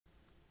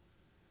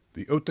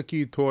The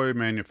Otaki Toy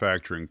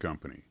Manufacturing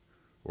Company,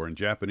 or in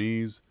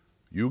Japanese,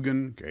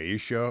 Yugen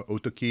Geisha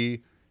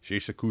Otaki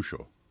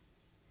Seisakusho.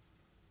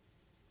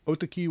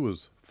 Otaki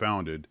was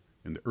founded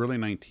in the early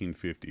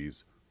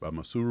 1950s by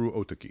Masaru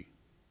Otaki.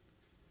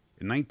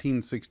 In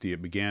 1960,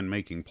 it began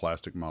making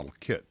plastic model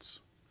kits.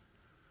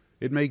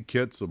 It made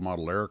kits of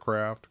model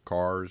aircraft,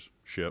 cars,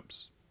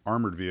 ships,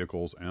 armored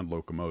vehicles, and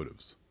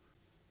locomotives.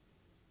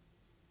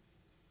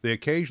 They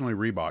occasionally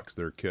reboxed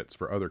their kits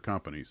for other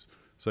companies,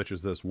 such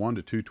as this 1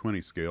 to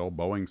 220 scale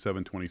Boeing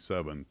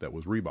 727 that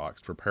was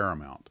reboxed for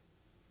Paramount.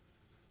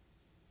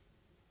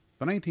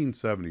 The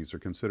 1970s are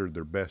considered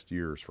their best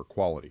years for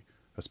quality,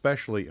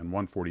 especially in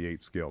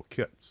 148 scale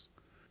kits.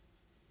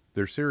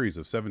 Their series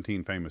of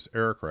 17 famous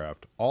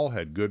aircraft all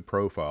had good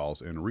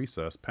profiles and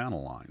recessed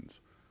panel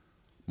lines.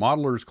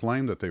 Modelers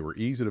claimed that they were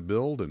easy to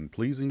build and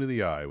pleasing to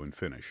the eye when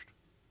finished.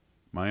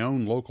 My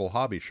own local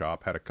hobby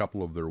shop had a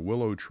couple of their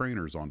Willow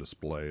trainers on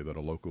display that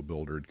a local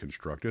builder had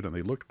constructed, and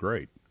they looked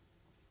great.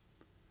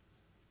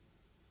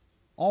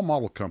 All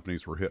model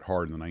companies were hit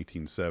hard in the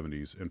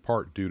 1970s, in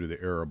part due to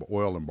the Arab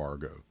oil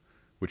embargo,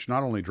 which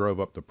not only drove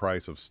up the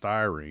price of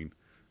styrene,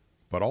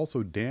 but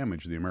also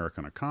damaged the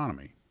American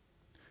economy.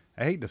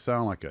 I hate to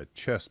sound like a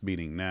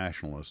chest-beating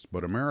nationalist,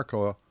 but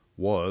America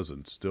was,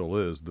 and still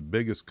is, the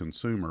biggest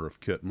consumer of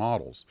kit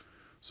models,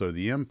 so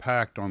the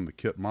impact on the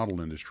kit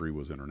model industry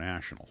was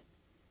international.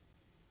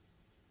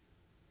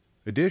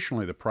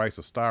 Additionally, the price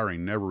of styrene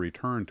never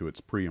returned to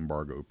its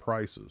pre-embargo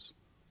prices.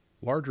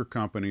 Larger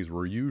companies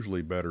were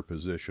usually better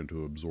positioned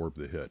to absorb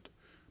the hit,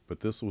 but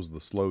this was the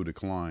slow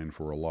decline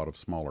for a lot of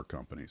smaller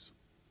companies.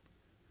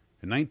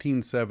 In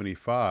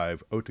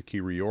 1975,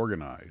 Otaki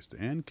reorganized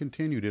and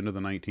continued into the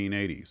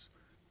 1980s,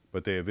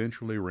 but they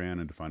eventually ran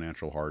into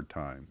financial hard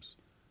times.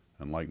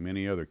 And like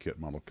many other kit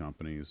model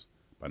companies,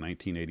 by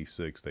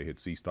 1986 they had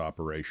ceased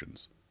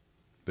operations.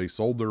 They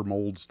sold their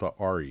molds to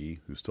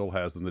RE, who still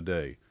has them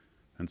today,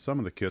 and some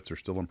of the kits are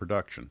still in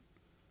production.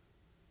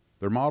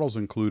 Their models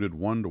included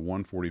 1 to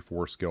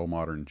 144 scale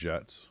modern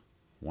jets,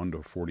 1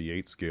 to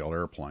 48 scale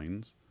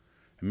airplanes,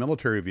 and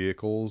military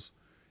vehicles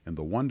in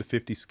the 1 to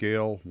 50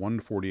 scale, 1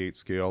 to 48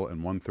 scale,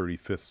 and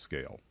 1/35th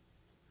scale.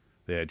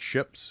 They had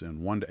ships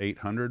in 1 to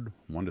 800,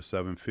 1 to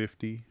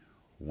 750,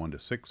 1 to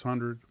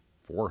 600,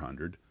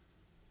 400,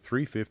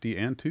 350,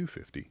 and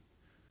 250.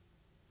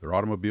 Their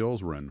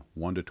automobiles were in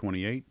 1 to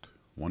 28,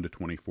 1 to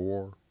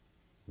 24,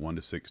 1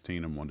 to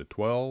 16, and 1 to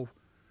 12,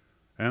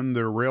 and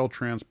their rail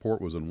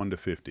transport was in 1 to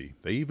 50.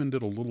 They even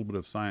did a little bit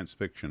of science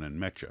fiction and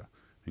mecha,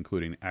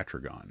 including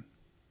Atragon.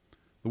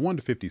 The 1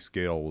 to 50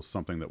 scale was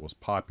something that was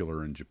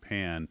popular in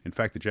Japan. In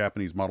fact, the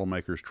Japanese model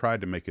makers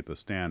tried to make it the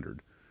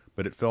standard,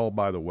 but it fell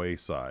by the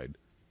wayside,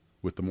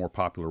 with the more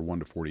popular 1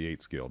 to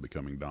 48 scale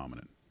becoming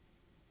dominant.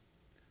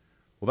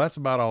 Well, that's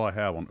about all I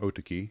have on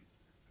Otaki.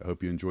 I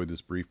hope you enjoyed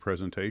this brief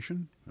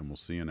presentation, and we'll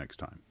see you next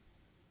time.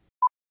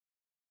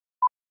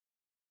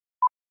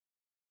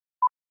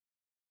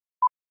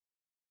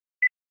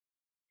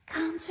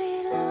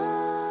 Country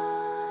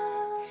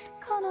road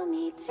この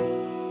道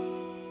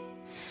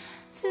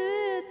ずっ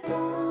と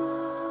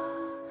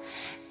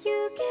行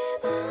け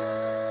ば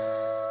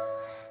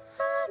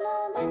あ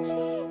の街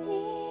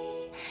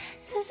に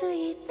続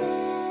いて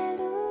る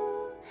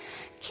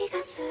気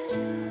がする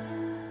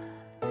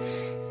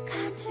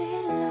Country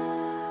road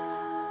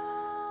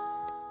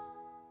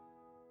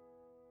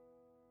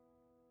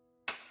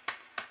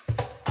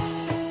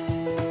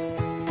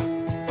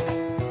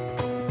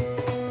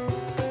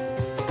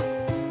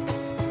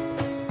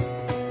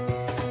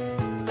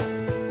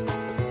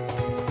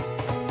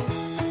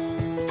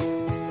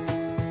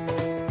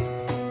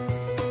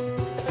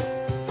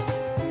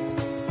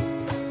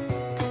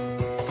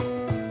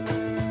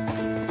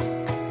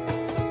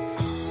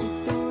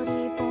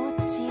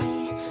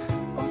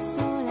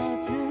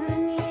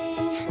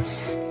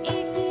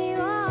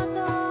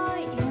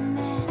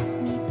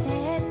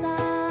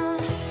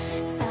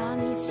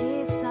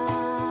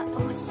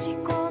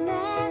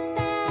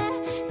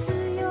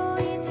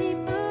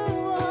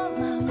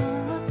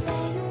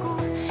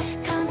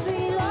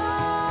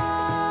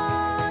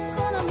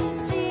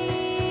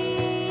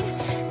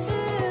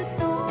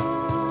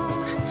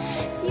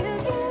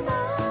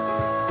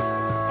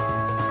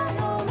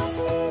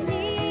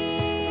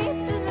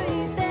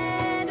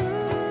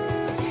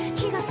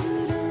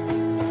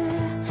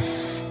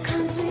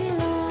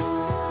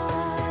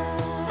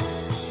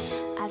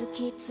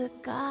疲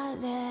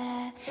れ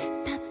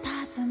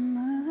佇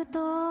むと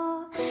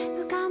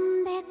浮か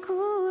んでく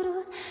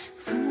る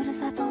ふる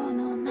さと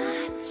の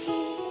街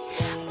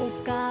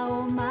丘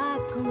を巻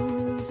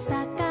く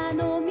坂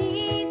の道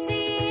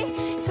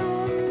そ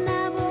ん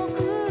な僕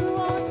を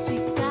叱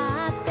っ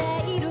て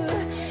いる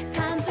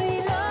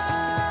Country road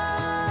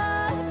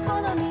こ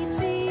の道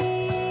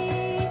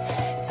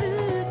ず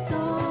っと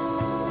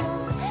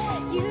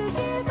行け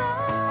ば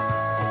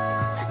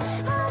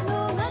あの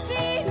街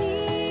に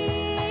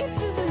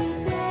続い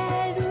て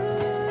る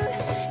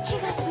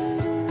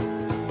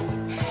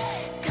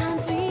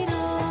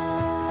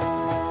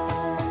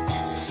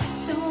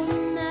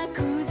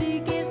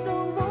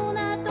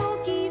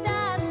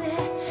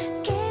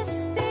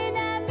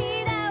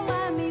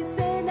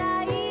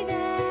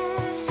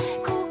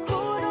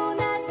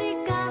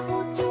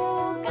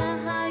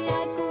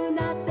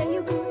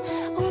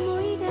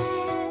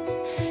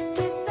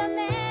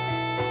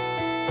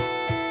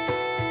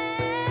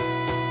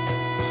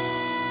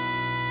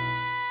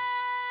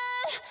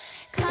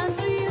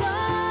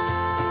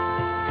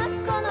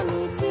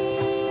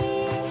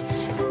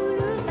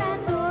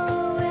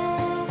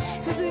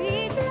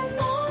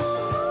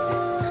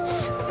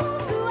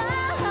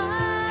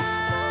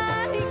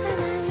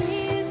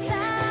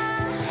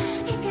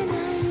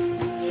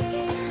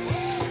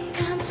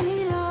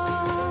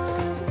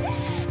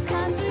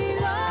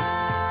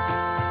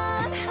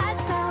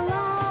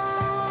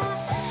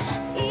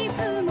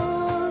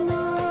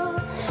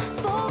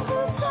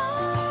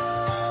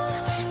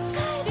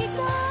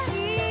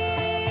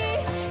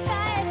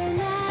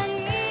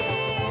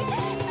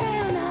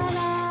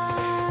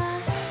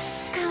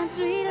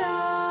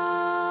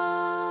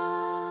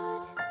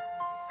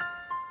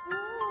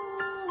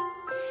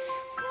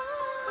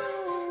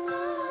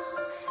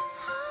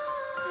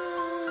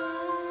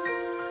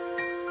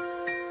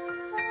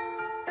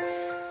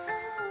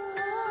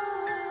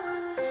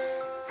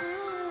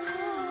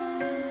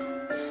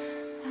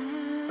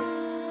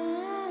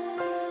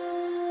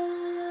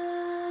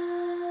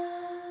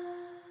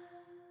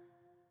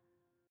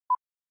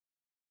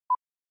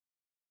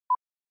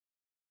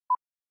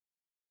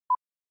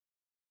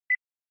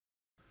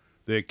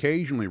They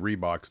occasionally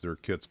rebox their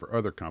kits for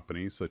other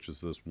companies, such as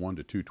this 1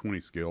 to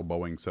 220 scale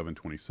Boeing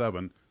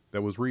 727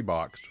 that was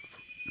reboxed.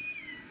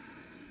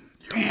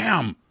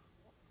 Damn!